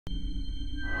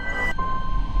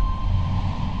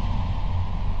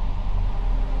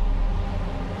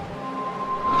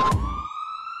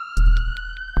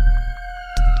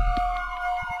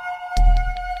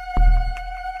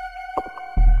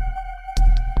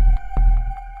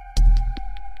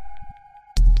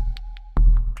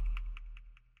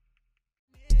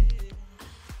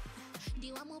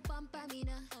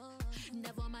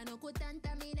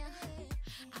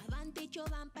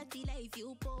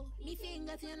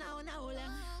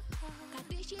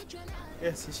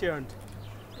Yes, is she around?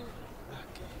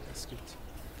 Okay, that's good.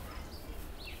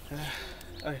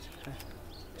 Alright,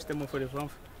 stay more for the phone.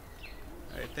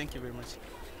 Alright, thank you very much.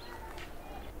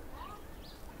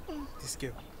 This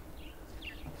girl.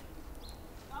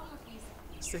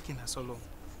 It's taking her so long.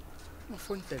 My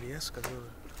phone tell you, yes,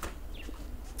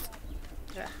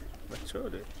 yeah, but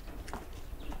sure.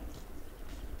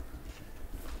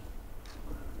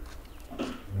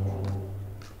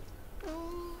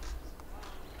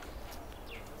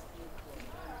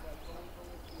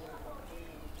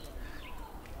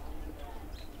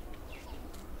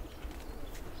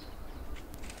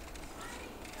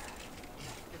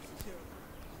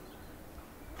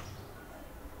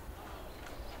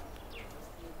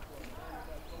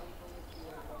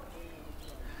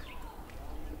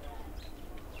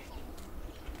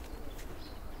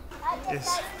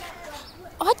 Yes.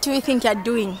 What do you think you're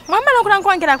doing? Mama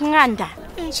nokulankwangela kunganda.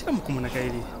 Chikamukuma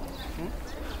kairi.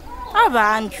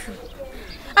 Abantu.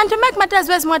 And to make matters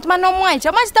worse, what man no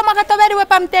mwacha. Mwachita mwakatoberiwe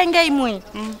pamtenge imwe.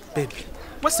 Baby,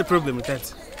 what's the problem with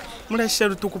that? Mula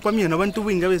sharu tukupamia na bantu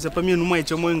winga weza pamia no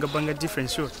mwacha mwenga banga different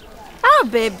sure. Oh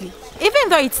baby, even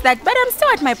though it's that, but I'm still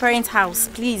at my parents' house,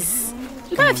 please.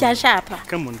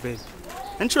 Come on, baby.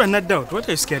 And you are not doubt. What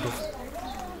are you scared of?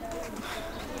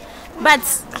 But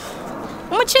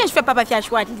change for Papa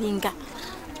Fiashwad Linga.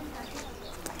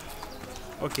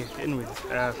 Okay, anyway,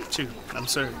 chill. I'm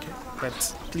sorry, okay?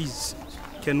 But please,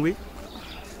 can we?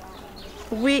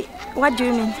 What do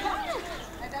you mean?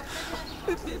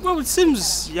 Well, it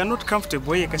seems you're not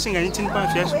comfortable. You're catching anything about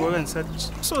Fiashwad and such.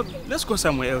 So let's go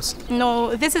somewhere else.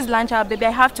 No, this is lunch hour, baby.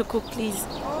 I have to cook, please.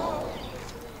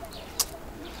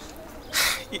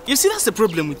 You see, that's the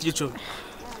problem with you, Cho.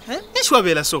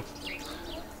 So.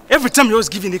 Every time you're always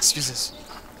giving excuses.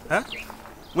 Huh?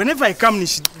 Whenever I come,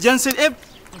 she just said, "Hey,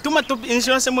 tomato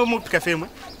insurance mo cafe mo."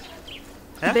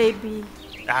 Baby.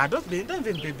 Don't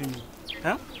even baby me.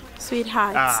 Huh?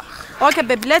 Sweetheart. Okay,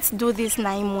 baby, let's do this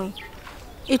naimwe.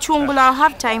 Ichungula, I'll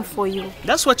have time for you.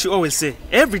 That's what you always say.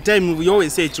 Every time we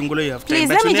always say Ichungula, you have time. Please,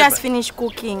 let me just finish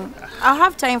cooking. I'll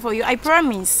have time for you. I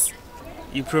promise.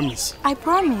 You promise? I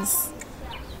promise.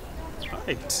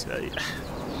 Right.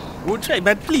 We'll try,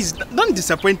 but please, don't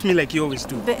disappoint me like you always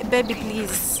do. Baby,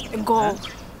 please, go.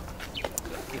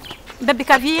 Baby,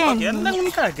 Kavien. Okay, I'm not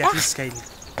going to get this guy.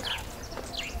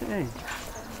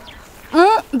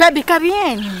 Baby,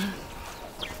 Kavien.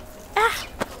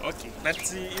 Okay, but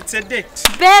it's a date.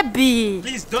 Baby.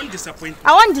 Please, don't disappoint me.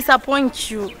 I won't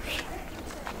disappoint you.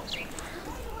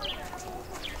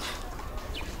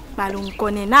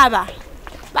 Balungkone naba.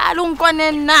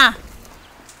 Balungkone na.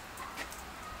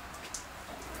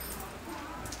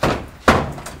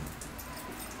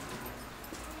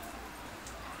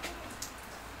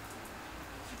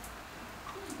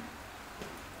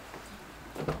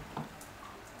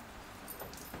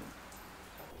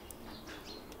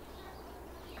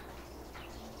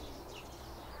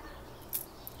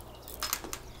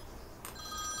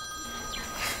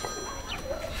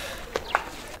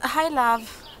 Hi, love.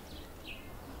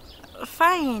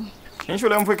 Fine.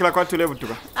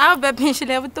 Oh, baby,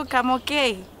 I'm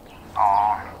okay.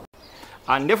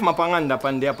 And if mapanganda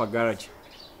pande pa garage.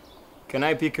 Can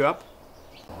I pick you up?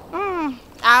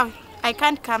 I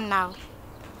can't come now.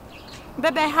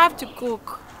 Baby, I have to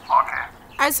cook. Okay.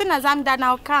 As soon as I'm done,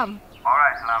 I'll come. All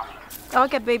right, love.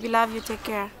 Okay, baby, love you. Take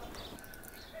care.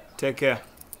 Take care.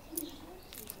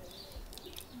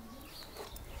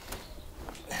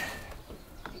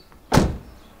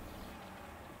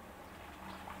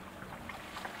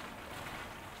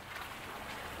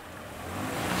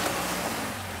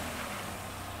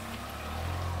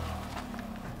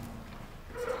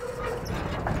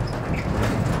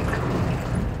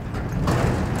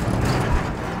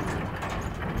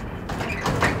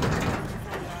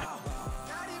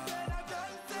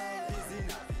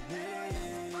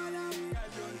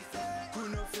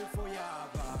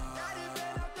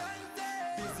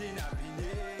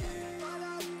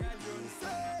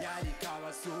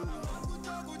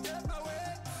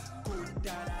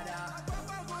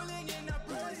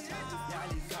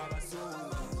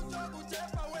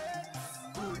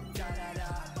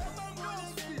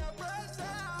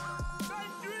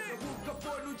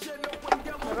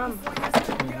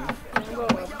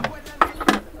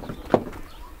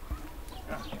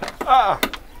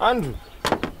 Andrew,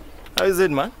 how is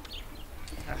it, man?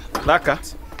 Laka?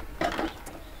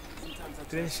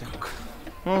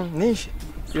 Nish,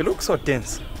 you look so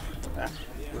tense.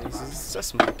 It's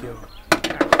just my girl.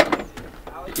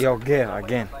 Your girl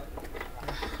again.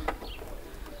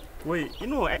 Wait, you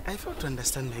know, I fail to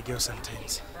understand my girl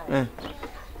sometimes.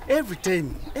 Every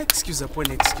time, excuse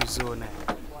upon excuse.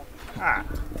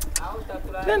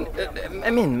 Then,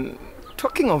 I mean,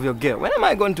 talking of your girl, when am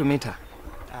I going to meet her?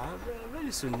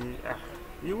 Very soon.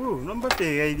 You will. Number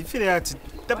pay, I feel that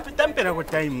temperature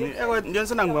time.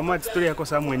 Johnson and Guamat story of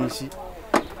someone. She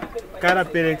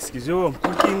Carapel excuse. I'm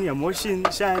cooking, I'm washing,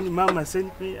 shine, Mama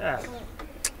sent me.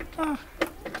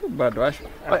 Too bad, Wash.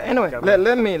 But anyway,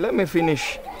 let me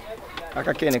finish. I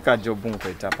can't catch your boom for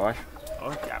it, Wash.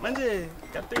 Okay, I'm going to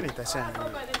pay it.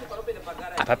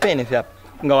 I pay if you have.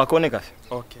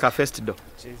 Okay. Cafe do.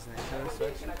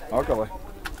 Okay, boy.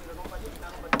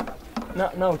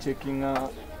 Now checking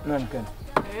Nankan.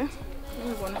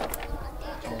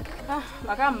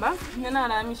 Bagamba, nena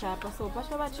alamisha hapa so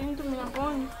pasha bachini tu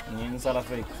minaponi. Ni nsala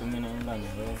fake tumina ndani.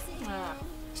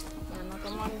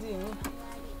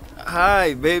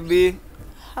 Hi, baby.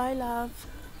 Hi, love.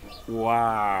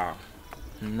 Wow.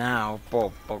 Now,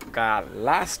 Popoka,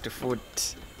 last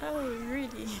foot. Oh,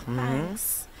 really?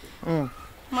 Thanks.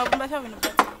 Mabumba having a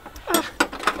better.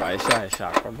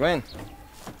 Aisha, going.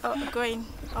 Oh, going.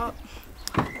 Oh,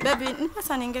 baby,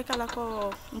 nipasa ningeka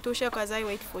lako ntushe cause I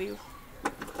wait for you.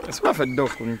 It's worth a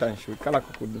dog.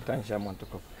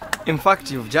 In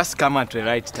fact, you've just come at the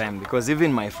right time because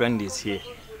even my friend is here.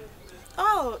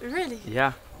 Oh, really?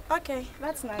 Yeah. Okay,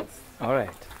 that's nice. All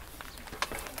right.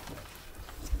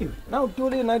 Now, do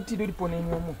you not do the pony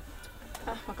anymore?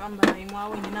 Makamba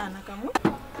imwawe ni nana kamu.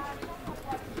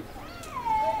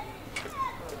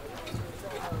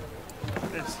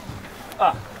 Yes.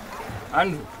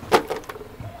 Andrew.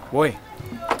 Boy,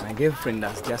 my girlfriend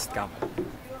has just come.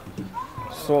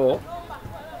 So,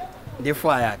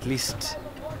 therefore, I at least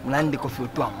land the coffee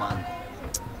to a man.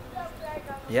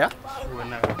 Yeah?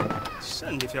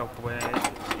 Send if you're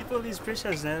with all these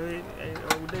pressures, I would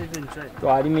even try. To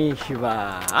Arimi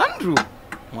Shiva. Andrew.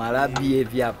 Mala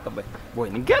behavior. Boy,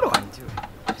 you get on you.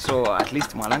 So, at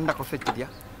least Malanda coffee to you.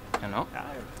 You know?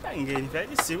 I'm getting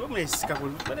very see what my scalpel,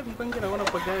 but I'm going to get one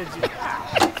of the garage.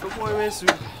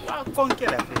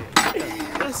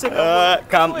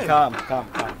 Come.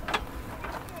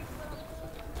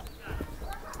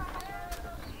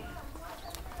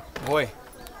 Boy,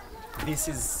 this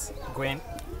is Gwen.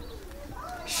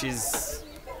 She's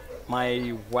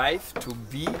my wife to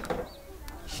be.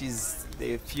 She's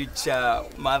the future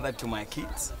mother to my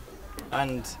kids.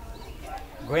 And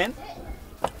Gwen,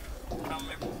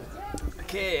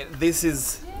 okay, this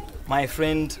is my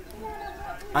friend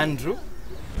Andrew.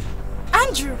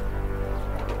 Andrew!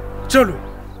 Cholo!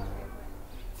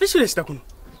 I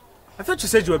thought you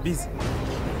said you were busy.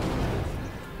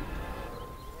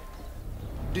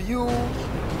 Do you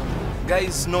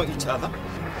guys know each other?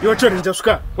 You're Cholo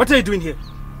Jasuka. What are you doing here?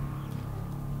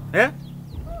 Eh?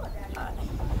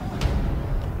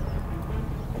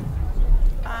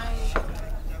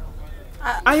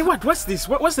 What? What's this?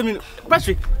 What's the meaning?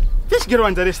 Patrick, fish get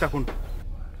on the rest.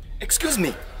 Excuse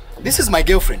me. This is my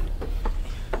girlfriend.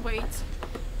 Wait.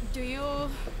 Do you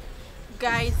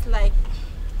guys like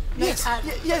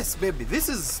Yes, baby. This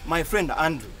is my friend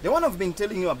Andrew, the one I've been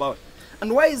telling you about.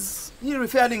 And why is he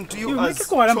referring to you as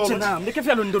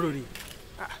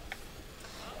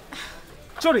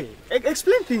Sorry,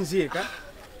 explain things here, huh?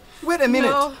 Wait a minute.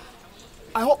 No.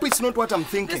 I hope it's not what I'm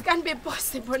thinking. This can't be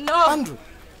possible, no. Andrew,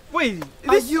 wait,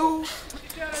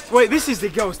 Wait, this is the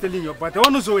girl I was telling you about, the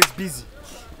one who's always busy.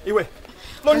 Anyway,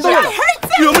 I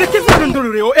hate him!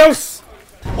 Or else.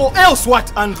 Or else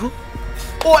what, Andrew?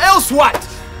 Or else what?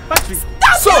 Patrick,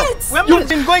 Stop it! You've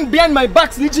been going behind my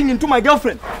back snitching into my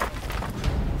girlfriend.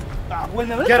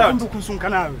 Get out.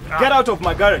 Get out of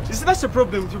my garage. You see, that's the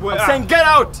problem. I'm saying get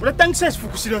out. Or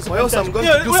else I'm going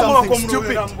to do something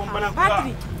stupid.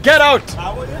 Patrick! Get out.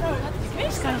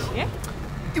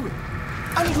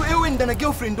 Andrew, you and a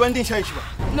girlfriend don't shaishiba.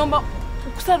 No, but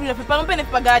Excuse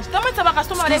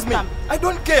me. I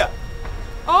don't care.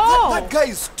 Oh! That guy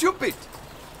is stupid.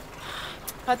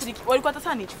 Patrick, what you got to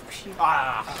say?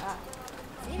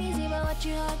 What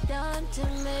you have done to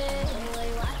me?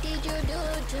 What did you do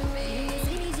to me?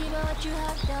 What you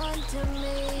have done to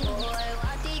me?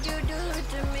 What did you do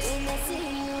to me? When I see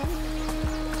you,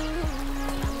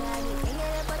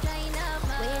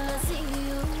 when I see you,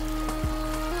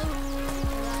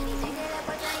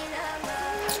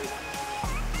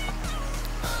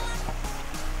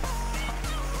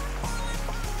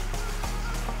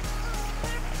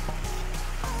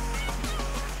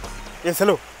 Yes,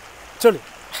 hello. Choli.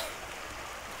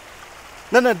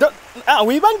 No, don't.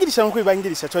 We you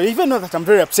even know that I'm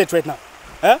very upset right now.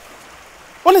 Huh?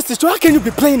 Honestly, so how can you be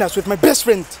playing us with my best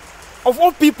friend? Of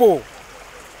all people.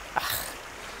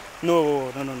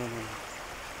 No.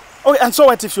 Oh, and so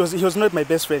what if he was not my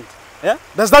best friend? Yeah?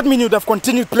 Does that mean you'd have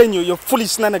continued playing your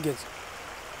foolish shenanigans?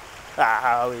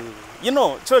 You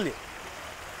know, Chole.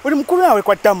 When I'm going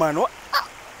to tama, no?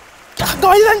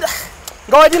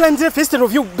 Go instead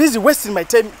of you busy wasting my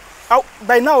time.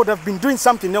 By now I would have been doing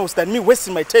something else than me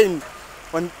wasting my time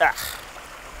on.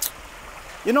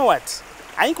 You know what?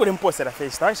 I ain't going to post at a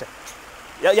face, Tasha.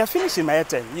 You're finishing my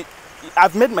time.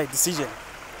 I've made my decision.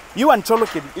 You and Cholo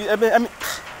can, I mean,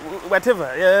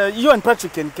 whatever. You and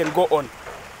Patrick can go on.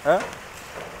 Huh?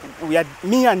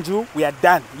 Me and you, we are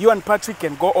done. You and Patrick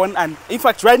can go on. And in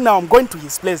fact, right now I'm going to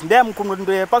his place.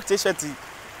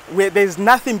 Where there's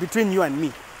nothing between you and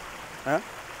me. Huh?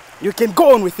 You can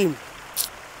go on with him.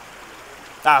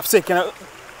 I've said, can I?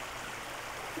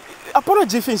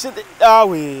 Apology finish.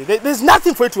 There's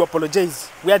nothing for you to apologize.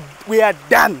 We are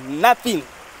done. Nothing.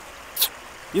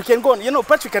 You can go on. You know,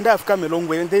 Patrick and I have come a long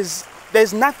way, and there's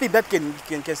nothing that can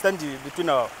stand between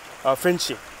our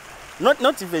friendship.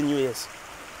 Not even New Year's.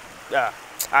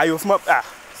 You've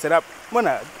set up.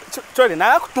 Mona, Charlie,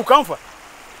 now to come for.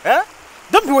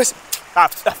 Don't be wasting.